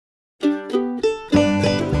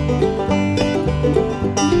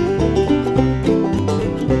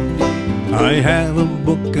I have a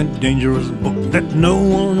book, a dangerous book that no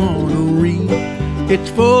one ought to read. It's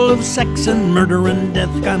full of sex and murder and death,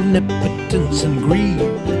 omnipotence and greed.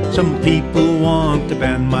 Some people want to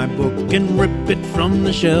ban my book and rip it from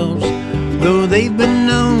the shelves, though they've been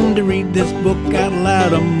known to read this book out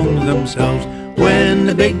loud among themselves. When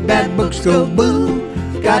the big bad books go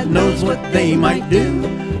boo, God knows what they might do.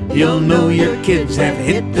 You'll know your kids have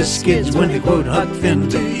hit the skids when they quote Huck Finn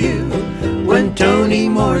to you. When Toni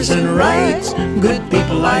Morrison writes, good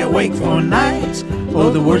people lie awake for nights, oh,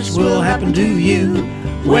 the worst will happen to you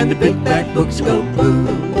when the big bad books go boo.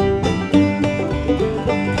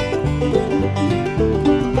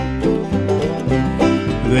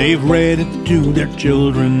 They've read it to their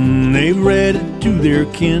children, they've read it to their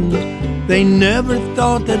kin. They never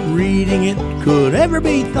thought that reading it could ever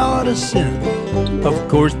be thought a sin. Of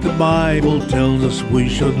course the Bible tells us we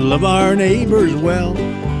should love our neighbors well,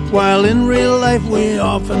 while in real life we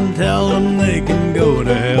often tell them they can go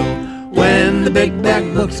to hell. When the big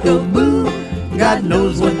bad books go boo, God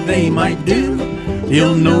knows what they might do.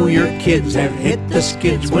 You'll know your kids have hit the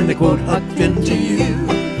skids when they quote Huck Finn to you.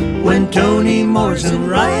 When Toni Morrison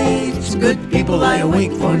writes, good people lie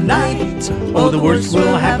awake for nights, oh, the worst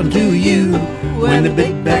will happen to you when the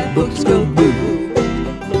big bad books go boo.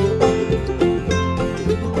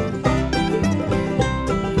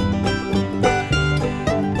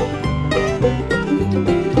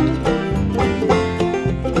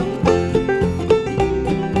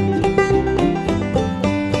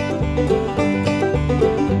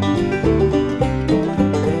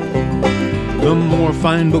 The more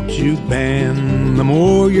fine books you ban, the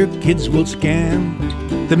more your kids will scan.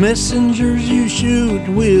 The messengers you shoot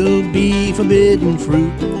will be forbidden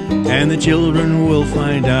fruit, and the children will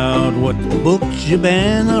find out what the books you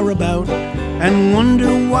ban are about, and wonder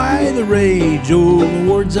why the rage over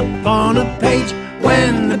words upon a page.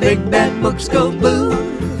 When the big bad books go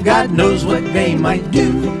boo, God knows what they might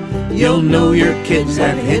do. You'll know your kids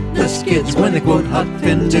have hit the skids when they quote Huck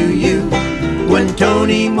Finn to you. When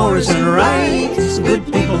Toni Morrison writes, good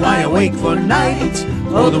people lie awake for nights,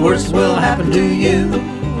 oh, the worst will happen to you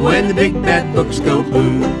when the big bad books go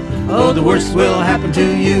boo. Oh, the worst will happen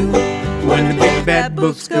to you when the big bad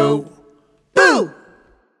books go